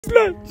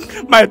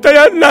My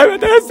entire life, my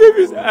entire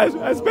savings,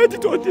 I spent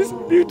it on this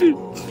building.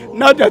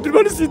 Now they are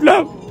doing this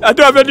Islam. I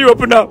don't have any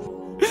hope now.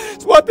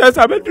 So what else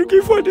am I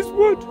looking for this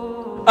world?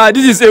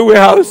 This is Ewe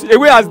house.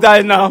 Ewe has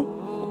died now.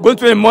 Going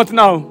to a month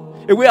now.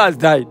 Ewe has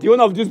died. The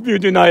owner of this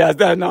building now has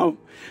died now.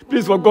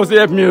 Please, for God's sake,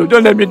 help me.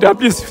 Don't let me die.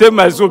 Please save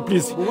my soul,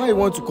 please. But why you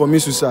want to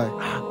commit suicide?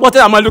 What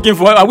am I looking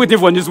for? I'm waiting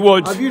for this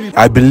world.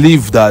 I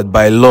believe that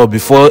by law,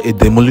 before a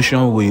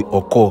demolition will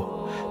occur,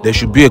 there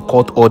should be a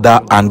court order,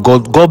 and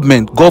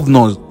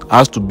governors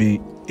has to be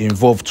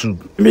involved too.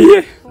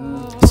 Me?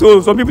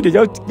 So some people, they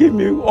just give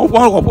me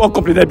one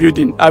completed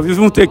building. I will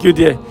even take you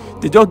there.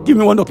 They just give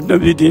me one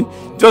completed building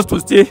just to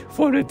stay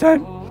for a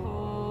time.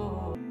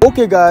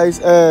 Okay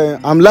guys,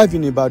 I'm live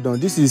in Ibadan.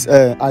 This is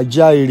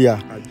Ajah area.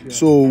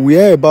 So we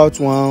hear about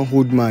one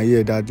old man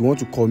here that want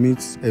to commit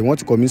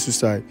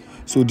suicide.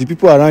 So the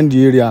people around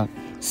the area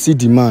see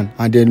the man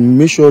and then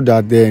make sure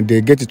that they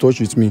get in touch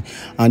with me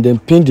and then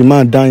pin the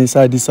man down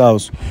inside this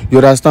house. You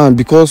understand?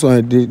 Because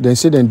they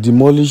say they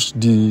demolish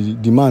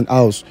the man's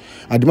house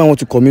and the man want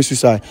to commit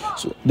suicide.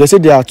 So they say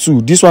there are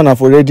two. This one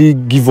have already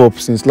give up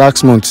since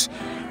last month.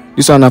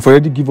 They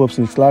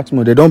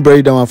don't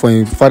bury that one for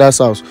his father's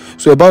house.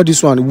 So about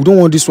this one, we don't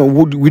want this one.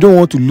 We don't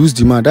want to lose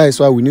the man. That is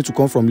why we need to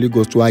come from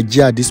Lagos to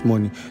Ajah this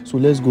morning. So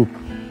let's go.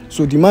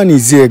 So the man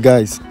is here,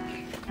 guys.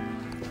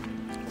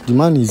 The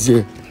man is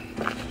here.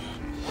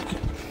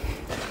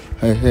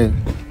 Hey.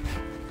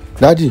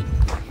 Daddy.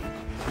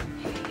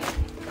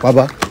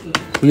 Baba.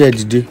 Where are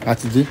the day?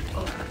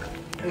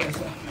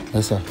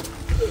 Yes, sir.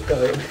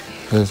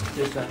 Yes, sir.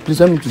 Please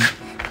help me to.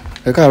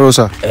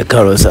 Ekarosa.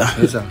 Yes,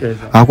 sir. Yes,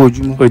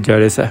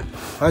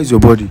 How is your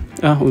body?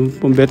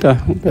 I'm better. I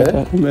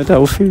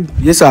feel.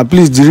 Yes, sir.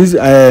 Please,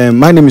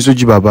 my name is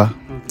Oji Baba.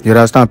 You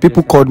understand?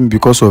 People called me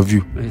because of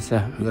you. Yes,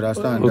 sir. You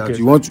understand? Okay.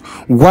 That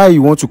why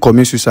you want to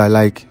commit suicide?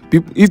 Like,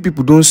 if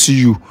people don't see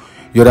you,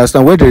 you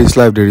understand? Where there is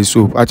life, there is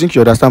hope. I think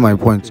you understand my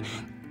point.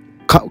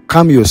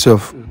 Calm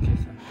yourself.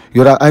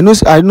 I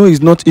know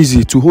it's not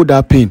easy to hold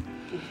that pain.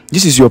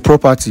 This is your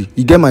property.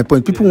 You get my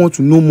point. People want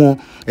to know more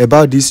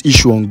about this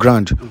issue on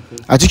ground.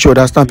 I think you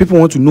understand. People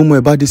want to know more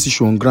about this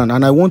issue on ground.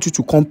 And I want you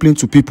to complain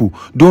to people.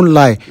 Don't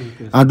lie.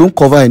 And don't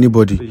cover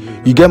anybody.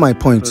 You get my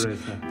point.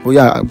 Oh,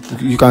 yeah.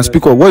 You can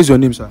speak up. What is your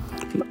name, sir?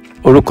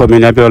 Please.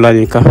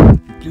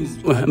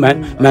 My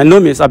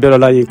name is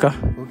Abiola Yinka.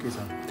 Okay,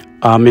 sir.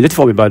 I'm a native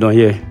of Ibadan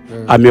here.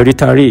 Yeah. I'm a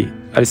retiree.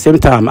 At the same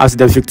time,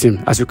 accident victim.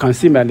 As you can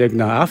see my leg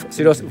now, I have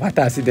serious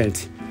vital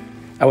accident.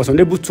 I was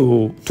unable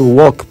to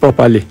walk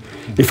properly.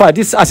 In fact,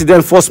 this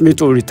accident forced me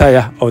to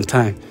retire on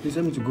time. Please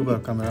let me to go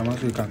back, cameraman,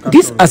 so you can capture.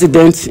 This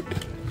accident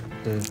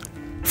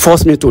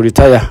forced me to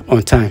retire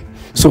on time.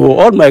 So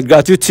all my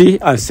gratuity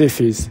and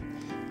savings,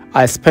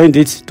 I spent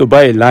it to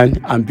buy a land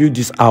and build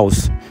this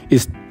house.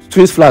 It's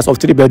twin flats of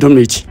 3-bedroom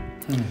each.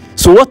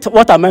 So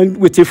what am I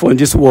waiting for in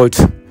this world?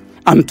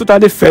 I'm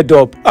totally fed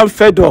up. I'm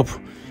fed up.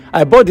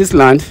 I bought this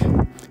land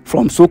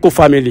from Soko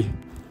family,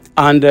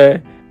 and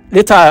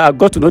later I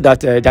got to know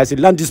that there's a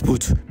land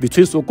dispute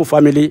between Soko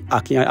family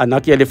and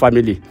Akinyele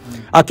family.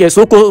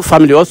 Soko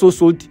family also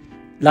sold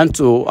land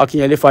to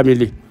Akinyele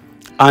family,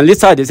 and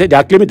later they said they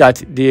are claiming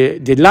that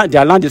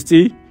their land is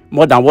still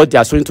more than what they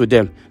are showing to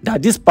them.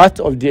 That this part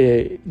of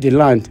the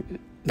land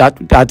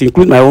that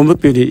includes my own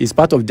building is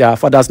part of their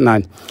father's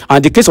land,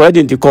 and the case already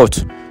in the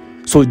court.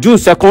 So July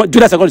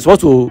 2nd is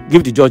supposed to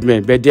give the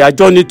judgment, but they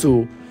adjourned it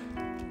to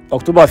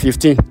October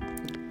 15.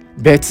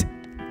 But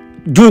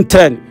June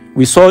 10,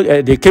 we saw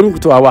they came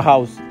to our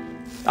house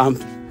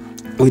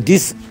with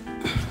this.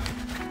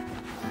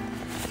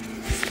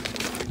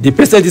 They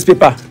pasted this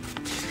paper,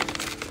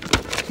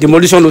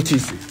 demolition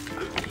notice.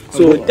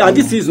 So and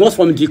this is not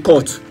from the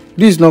court.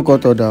 This is not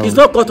court order. It's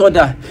not court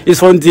order. It's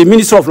from the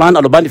Ministry of Land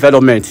and Urban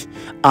Development.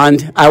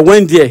 And I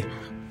went there.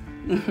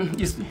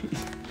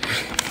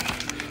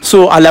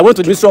 So and I went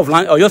to the Ministry of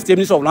Land, or just the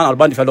Ministry of Land and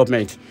Urban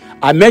Development.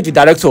 I met the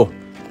director,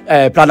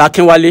 Planner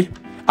Kinwale,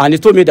 and he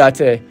told me that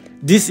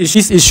this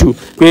issue,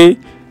 okay,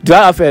 do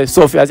I have a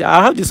software? I said,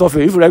 I have the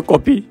software, if you like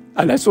copy,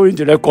 and I saw in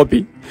the right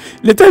copy.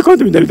 Later he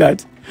called me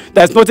that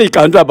there's nothing you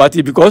can do about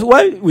it, because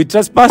while we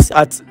trespass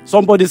at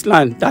somebody's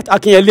land, that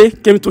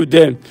Akinyele came to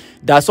them,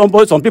 that some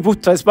people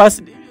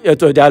trespass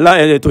to their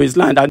land, to his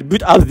land, and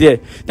built house there,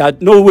 that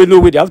no way,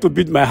 they have to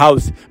build my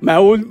house, my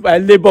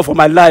labor for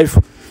my life.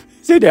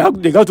 Say they are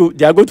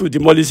going to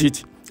demolish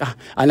it.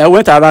 And I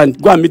went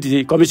around, go and meet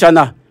the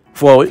commissioner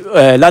for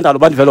land and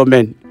urban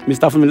development,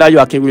 Mr.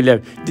 Fumilayo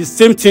Akinwilem. The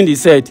same thing he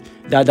said,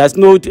 that there's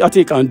nothing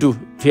he can do.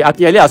 The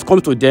Akinyele has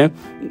come to them,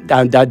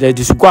 and that they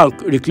should go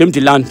and reclaim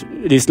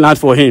this land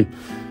for him.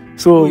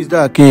 So who is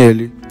that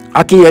Akinyele?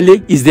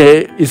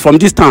 Akinyele is from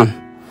this town.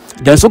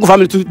 The Soko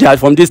family too, they are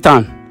from this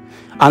town.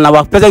 And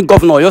our present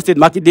governor, Oyo State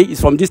Makinde, is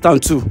from this town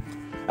too.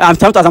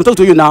 As I'm talking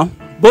to you now,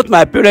 both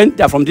my parents,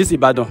 they are from this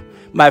Ibadan.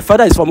 My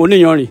father is from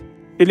Oniyori,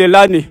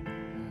 Ilelani.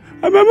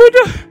 And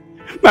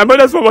my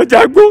mother is from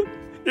Ojagbo,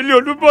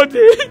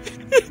 Ile-Olubode.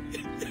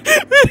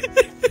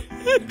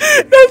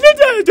 That's what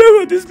I do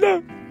with this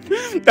land.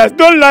 There's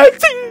no life.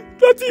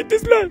 Nothing in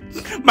this life.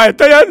 My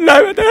entire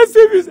life, entire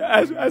savings,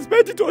 I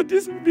spent it on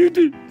this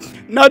building.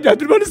 Now they are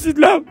demolished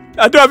now.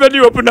 I don't have any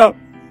hope now.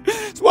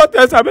 So what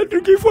else am I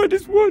looking for in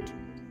this world?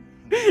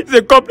 It's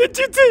a complete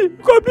cheating.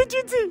 Complete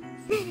cheating.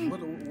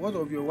 What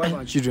of your wife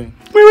and children?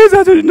 My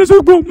wife is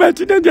at home. My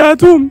children, they are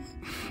at home.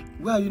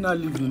 Where are you not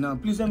living now?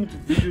 Please let me to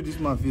video this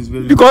man face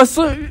very because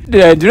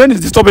the rain is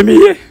disturbing me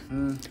here.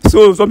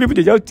 So some people,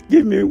 they just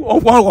give me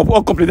one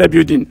uncompleted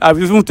building. I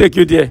will even take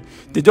you there.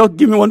 They just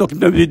give me one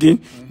uncompleted building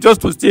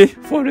just to stay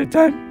for a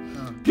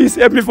time. Please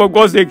help me for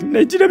God's sake.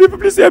 Nigerian people,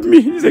 please help me.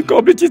 It's a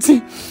complete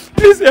cheating.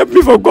 Please help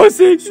me for God's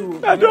sake.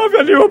 I don't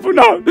have any hope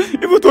now.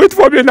 Even to wait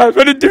for me now, it's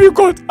very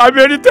difficult. I'm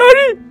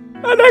hereditary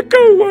and I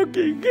can't walk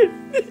again.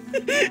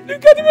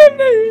 Look at my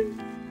name.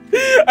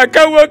 I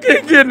can't walk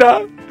again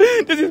now.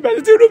 This is my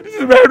sitting room. This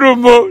is my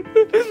room. Oh.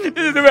 This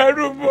is my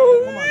room.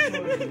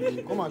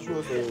 Oh. Come and show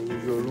us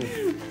your room.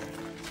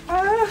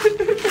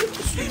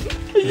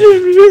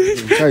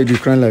 Try to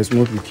cry like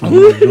small pikin.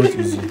 Not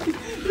easy.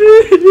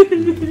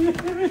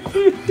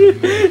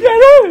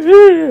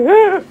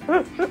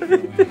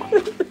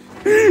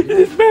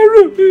 This is my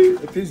room.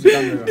 Face the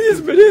camera. This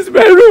is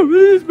my room.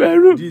 This is my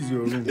room. This is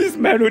your room. This is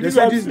my room. This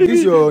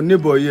is your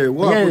neighbor here.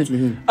 What happened to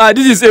him?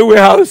 This is Ewe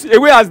house.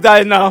 Ewe has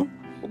died now.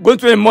 Going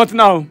to a month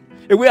now.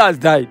 Ewe has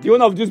died. The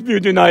owner of this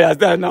building now has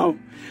died now.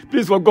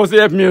 Please, for God's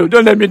sake, help me.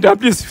 Don't let me die.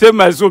 Please, save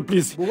my soul,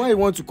 please. But why you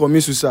want to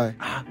commit suicide?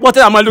 What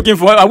am I looking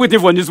for? I'm waiting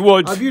for this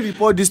world. Have you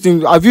report this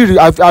thing? Have you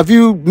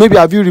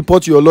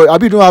report to your lawyer?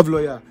 Have you don't have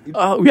lawyer?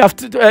 We have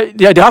to.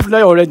 They have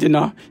lawyer already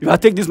now. You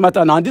have to take this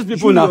matter now. These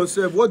people you now.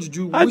 Yourself, what did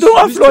you? I don't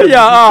have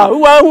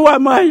lawyer. Who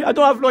am I? I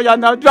don't have lawyer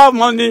now. Do you have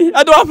money?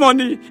 I don't have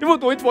money. Even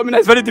to wait for me now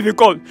is very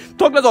difficult.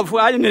 Talk less of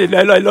I need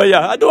a lawyer.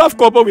 I don't have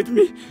cooper with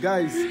me.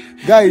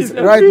 Guys,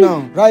 right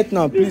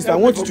now, please, I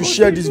want you to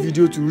share this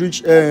video to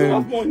reach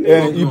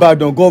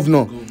Ibadan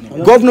governor.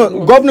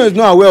 Governor is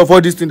not aware of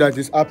all this thing that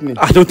is happening.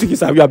 I don't think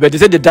he's aware, but they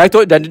said the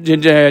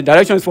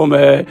direction is from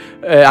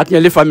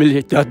Akinyele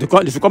family.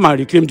 They should come and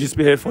reclaim this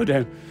place for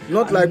them.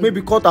 Not like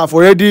maybe court have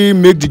already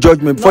made the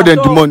judgment before they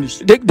demolish.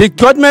 The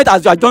judgment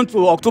has adjourned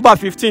to October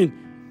 15.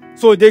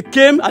 So they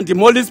came and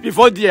demolished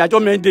before the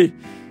adjournment day.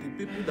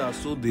 The people that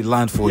sold the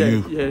land for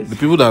you, yes. The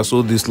people that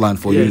sold this land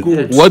for you,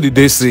 yes. What did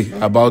they say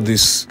about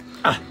this?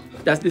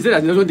 They said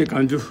that that's what they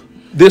can do.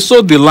 They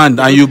sold the land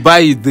and you buy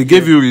it. They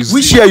gave you receipt.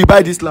 Which year you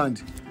buy this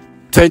land?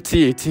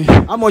 2018.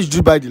 How much did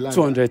you buy the land?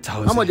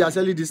 200,000. How much they are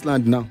selling this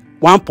land now?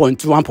 1.2,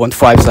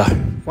 1.5, sir.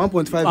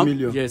 1.5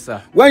 million. Yes,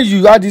 sir. When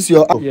you had this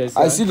your house, yes,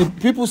 I see the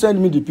people send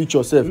me the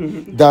picture, sir.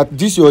 That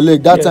this your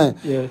leg that time.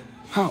 Yeah.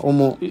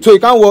 So you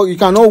can't work. You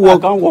cannot work.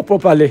 I can't work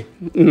properly.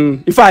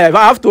 If I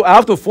have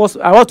to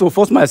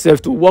force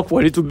myself to work for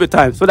a little bit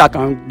time so that I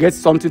can get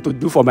something to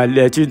do for my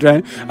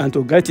children and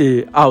to get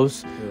a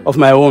house of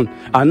my own.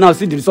 And now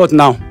see the result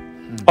now.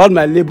 All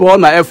my labor, all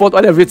my effort,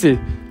 all everything.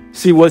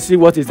 See what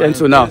it ends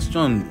to now.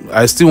 Question,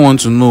 I still want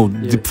to know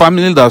the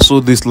family that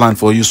sold this land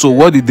for you. So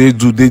what did they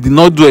do? They did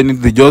not do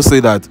anything. They just say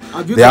that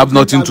they have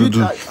nothing to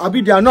do.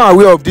 They are not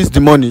aware of this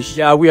demolish.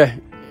 They are aware.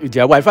 They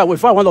are aware.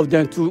 If one of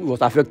them too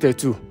was affected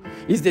too.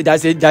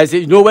 There's a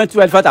you know when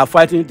two elephants are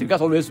fighting, the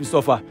guys always will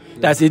suffer.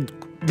 There's a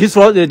this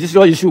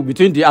issue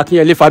between the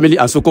Akinyele family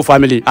and Soko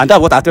family, and that's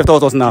what affects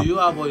us now. Do you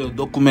have all your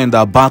documents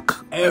that back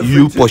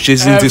you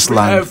purchasing this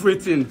land?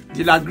 Everything,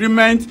 the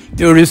agreement,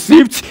 the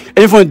receipt,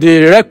 even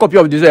the red copy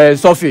of the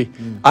survey.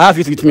 I have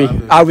it with me.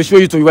 I will show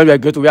you to when we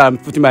get to where I'm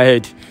putting my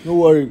head. No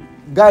worry.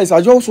 Guys,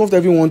 I just want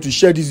everyone to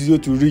share this video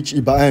to reach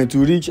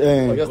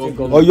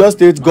Oyo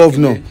State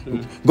Governor,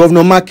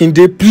 Governor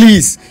Makinde.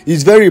 Please,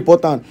 it's very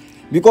important.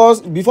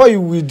 Because before you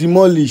will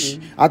demolish,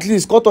 at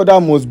least court order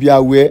must be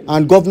aware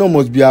and governor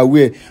must be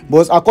aware.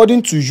 But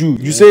according to you,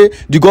 you say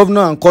the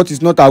governor and court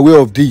is not aware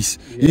of this.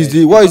 Is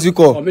the what is it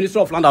called? Minister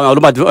of Land and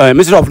Urban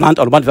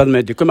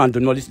Development. They come and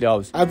demolish the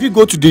house. Have you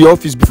go to the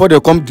office before they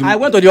come? I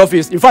went to the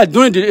office. In fact,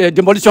 during the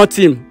demolition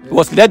team, it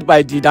was led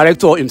by the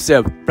director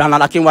himself, Planner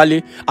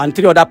Akinwale, and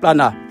three other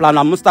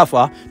Planner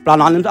Mustafa,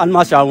 Planner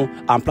Anma Shaun,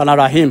 and Planner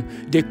Rahim.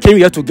 They came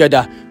here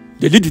together.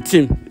 They lead the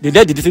team. They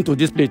led the team to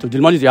this place to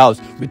demolish the house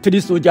with 3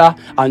 soldiers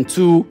and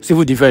 2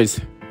 civil defense.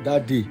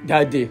 That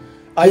day.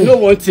 I know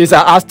one thing.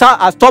 I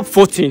stopped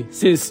voting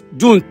since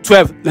June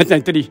 12,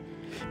 1993.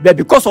 But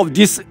because of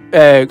this,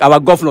 our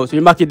governor, so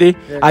Makinde,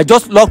 I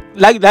just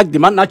like the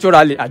man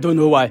naturally. I don't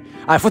know why.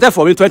 I voted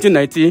for him in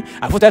 2019.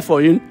 I voted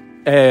for him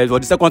for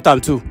the second time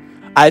too.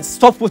 I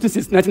stopped voting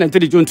since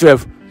 1993, June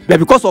 12. But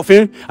because of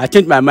him, I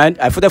changed my mind.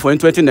 I voted for him in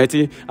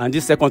 2019 and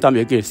this second time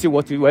again. See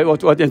what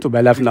into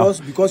my life now.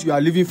 Because you are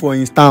living for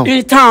his town.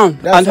 In town.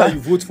 That's why you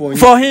vote for him.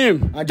 For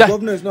him. And the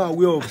governor is not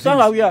aware of this.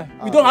 Not aware.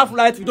 We don't have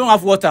light. We don't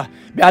have water.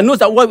 But I know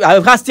that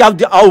I still have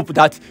the hope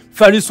that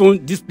very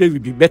soon this place will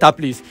be a better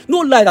place. No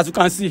light as you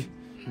can see.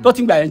 Don't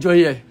think I enjoy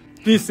here.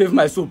 Please save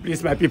my soul,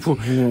 please, my people.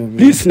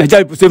 Please,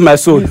 Nigeria people, save my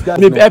soul.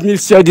 Maybe help me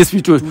share this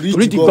video to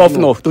reach the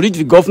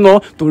governor,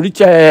 to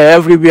reach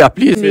everywhere,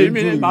 please.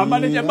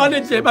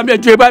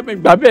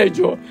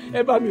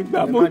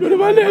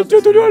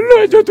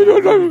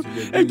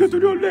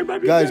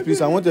 Guys,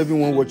 please, I want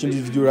everyone watching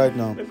this video right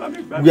now.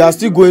 We are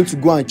still going to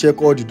go and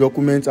check all the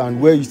documents and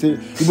where you stay.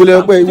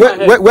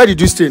 Where did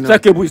you stay now?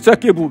 It's a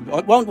cable.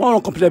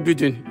 One complete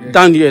building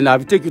down here, and I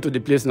will take you to the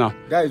place now.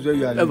 That is where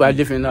you are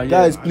living now.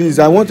 Guys, please,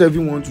 I want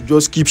everyone to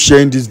just keep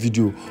sharing this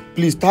video.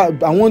 Please, I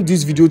want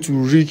this video to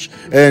reach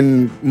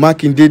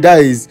Makinde, that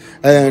is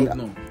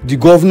the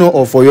governor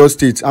of Oyo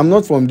State. I'm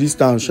not from this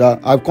town, Sha.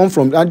 I've come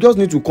from. I just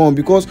need to come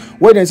because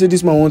when they say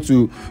this man wants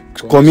to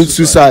commit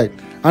suicide,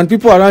 and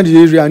people around the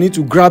area need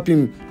to grab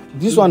him.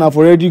 This one have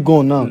already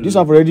gone now. This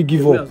one have already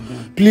give up.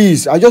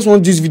 Please, I just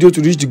want this video to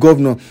reach the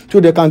governor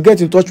so they can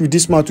get in touch with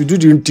this man to do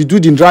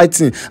the right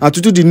thing and to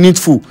do the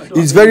needful.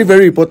 It's very,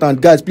 very important,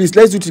 guys. Please,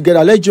 let's do it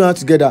together. Let's join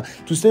together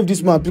to save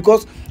this man.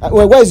 Because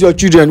where is your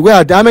children? Where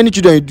are they? How many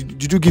children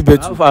did you give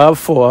birth to? I have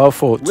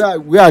four.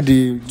 Where are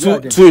they?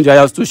 Two in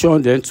the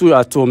institution, then two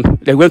at home.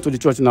 They went to the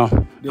church now.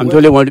 I'm the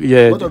only one.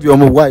 Yeah. What of your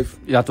wife?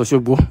 Yeah,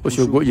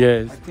 Oshogbo.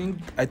 Yes.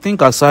 I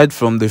think aside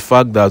from the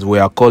fact that we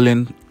are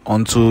calling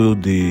onto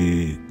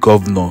the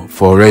governor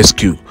for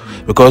rescue,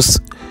 because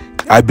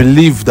I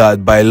believe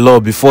that by law,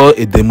 before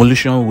a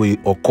demolition will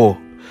occur,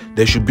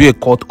 there should be a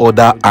court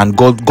order, and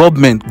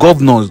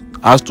governors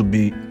has to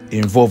be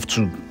involved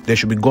too. There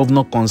should be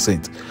governor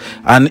consent.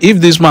 And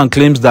if this man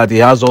claims that he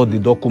has all the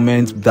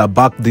documents that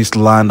back this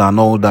land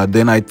and all that,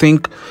 then I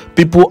think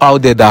people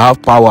out there that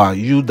have power,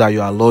 you that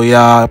you are a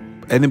lawyer,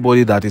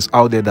 anybody that is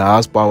out there that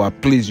has power,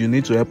 please, you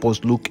need to help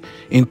us look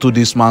into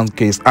this man's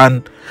case.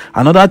 And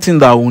another thing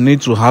that we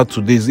need to add to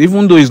this,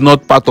 even though it's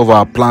not part of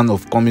our plan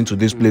of coming to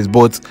this place,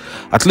 but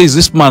at least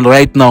this man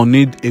right now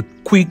need a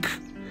quick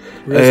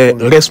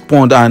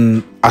response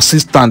and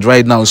assistance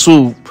right now.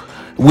 So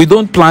we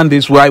don't plan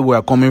this while we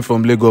are coming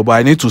from Lagos, but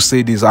I need to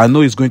say this. I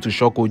know it's going to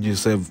shock OG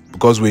yourself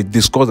because we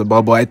discussed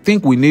about, but I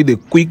think we need a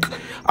quick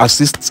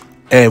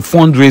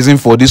fundraising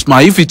for this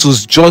man. If it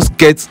was just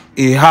get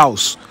a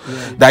house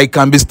that he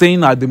can be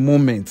staying at the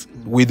moment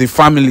with the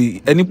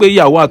family,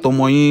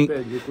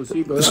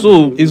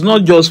 so it's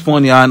not just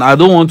funny, and I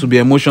don't want to be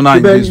emotional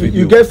in this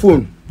video. You get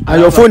phone. And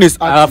your phone is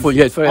active.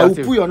 Yes, I will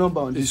put your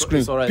number on the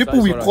screen.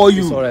 People will call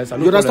you. You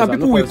understand?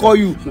 People will call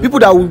you. People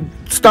that will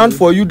stand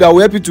for you, that will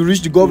help you to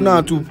reach the governor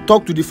and to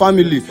talk to the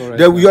family.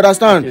 They will, you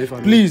understand?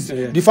 Please,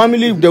 the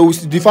family,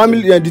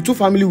 the two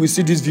family will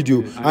see this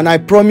video, and I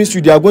promise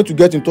you, they are going to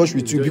get in touch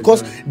with you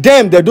because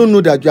they don't know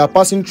that you are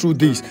passing through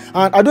this.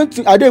 And I don't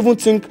even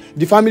think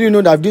the family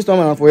know that this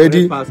woman have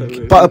already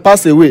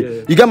passed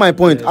away. You get my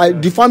point?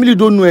 The family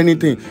don't know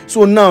anything.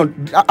 So now,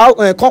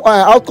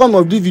 outcome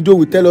of this video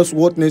will tell us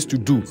what next to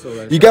do.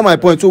 You get my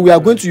point? So we are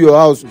going to your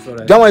house.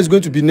 That one is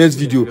going to be next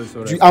video.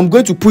 I'm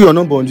going to put your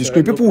number on the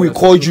screen. People will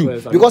call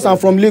you because I'm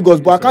from Lagos,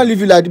 but I can't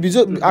leave you like this.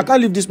 I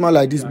can't leave this man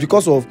like this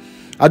because of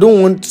I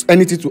don't want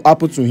anything to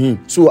happen to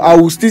him. So I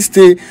will still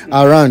stay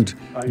around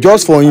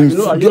just for him. You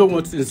know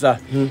what is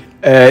that?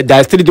 There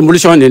is 3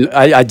 demolition in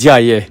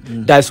Ajia here.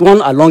 There is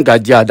one along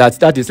Ajia.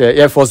 That is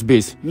Air Force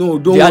base. No,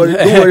 don't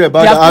worry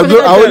about that.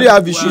 I only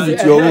have issues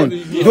with your own.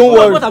 Don't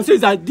worry. What I'm saying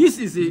is that this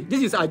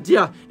is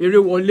Ajia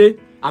Erewole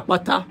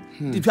Apata.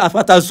 The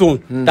Apata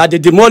zone that they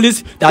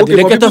demolish, that the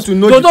electors don't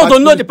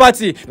know the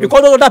party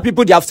because other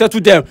people they have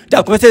settled them, they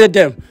have considered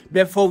them.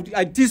 But for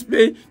this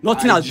place,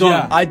 nothing has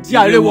done.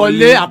 Ajia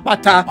Erewole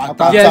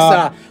Apata. Yes,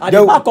 sir. At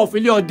the back of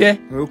Iliode.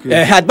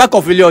 At the back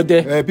of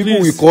Iliode. People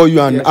will call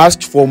you and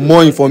ask for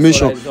more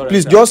information.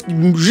 Please just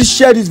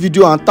share this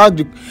video and tag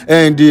the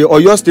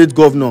Oyo State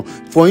governor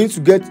for him to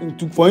get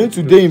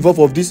involved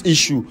of this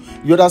issue.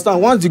 You understand?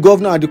 Once the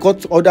governor and the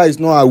court order is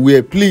not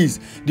aware, please,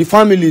 the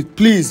family,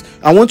 please,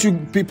 I want you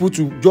people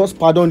to just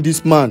pardon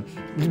this man.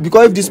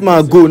 Because if this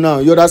man go now,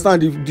 you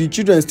understand, the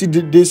children still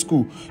dey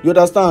school, you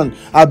understand,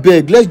 I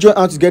beg, let's join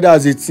hands together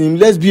as a team.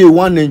 Let's be a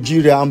one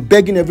Nigeria. I'm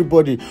begging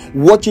everybody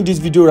watching this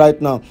video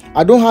right now.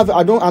 I'm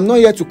not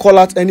here to call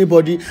out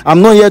anybody.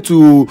 I'm not here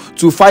to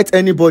fight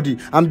anybody.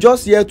 I'm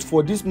just here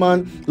for this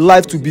man's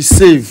life to be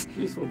saved.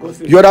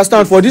 You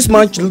understand? For this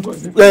man's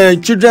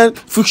children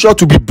future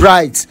to be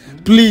bright.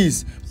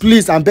 Please,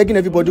 I'm begging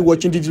everybody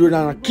watching this video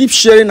now. Keep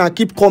sharing and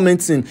keep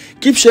commenting.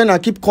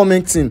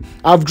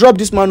 I've dropped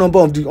this man number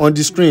on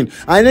the screen.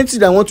 And anything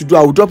that I want to do,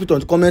 I will drop it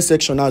on the comment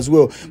section as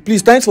well.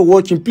 Please, thanks for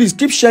watching. Please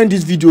keep sharing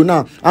this video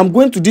now. I'm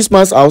going to this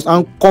man's house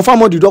and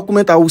confirm all the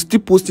document. I will still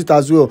post it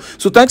as well.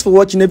 So thanks for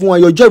watching,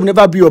 everyone. Your joy will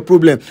never be your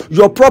problem.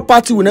 Your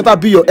property will never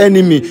be your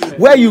enemy.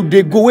 Where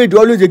they go, where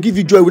they give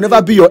you joy will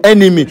never be your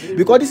enemy.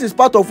 Because this is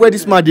part of where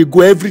this man they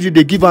go every day.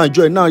 They give her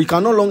joy. Now you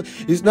can no longer.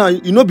 It's now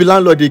you know be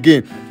landlord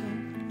again.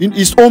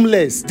 He's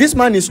homeless. This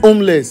man is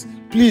homeless.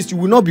 please, you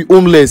will not be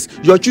homeless.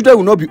 Your children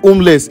will not be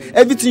homeless.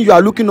 Everything you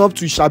are looking up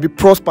to shall be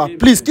prosper.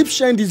 Please keep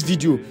sharing this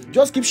video.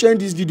 Just keep sharing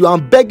this video.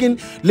 I'm begging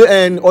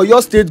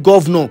Oyo State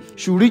Governor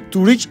to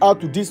reach out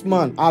to this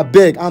man. I'm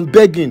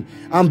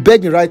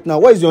begging right now.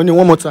 What is your name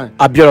one more time?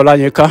 Abiola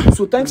Yeka.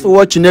 So thanks for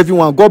watching,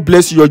 everyone. God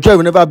bless you. Your joy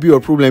will never be your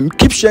problem.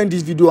 Keep sharing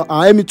this video and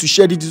help me to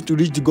share this to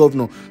reach the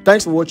governor.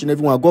 Thanks for watching,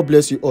 everyone. God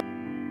bless you all.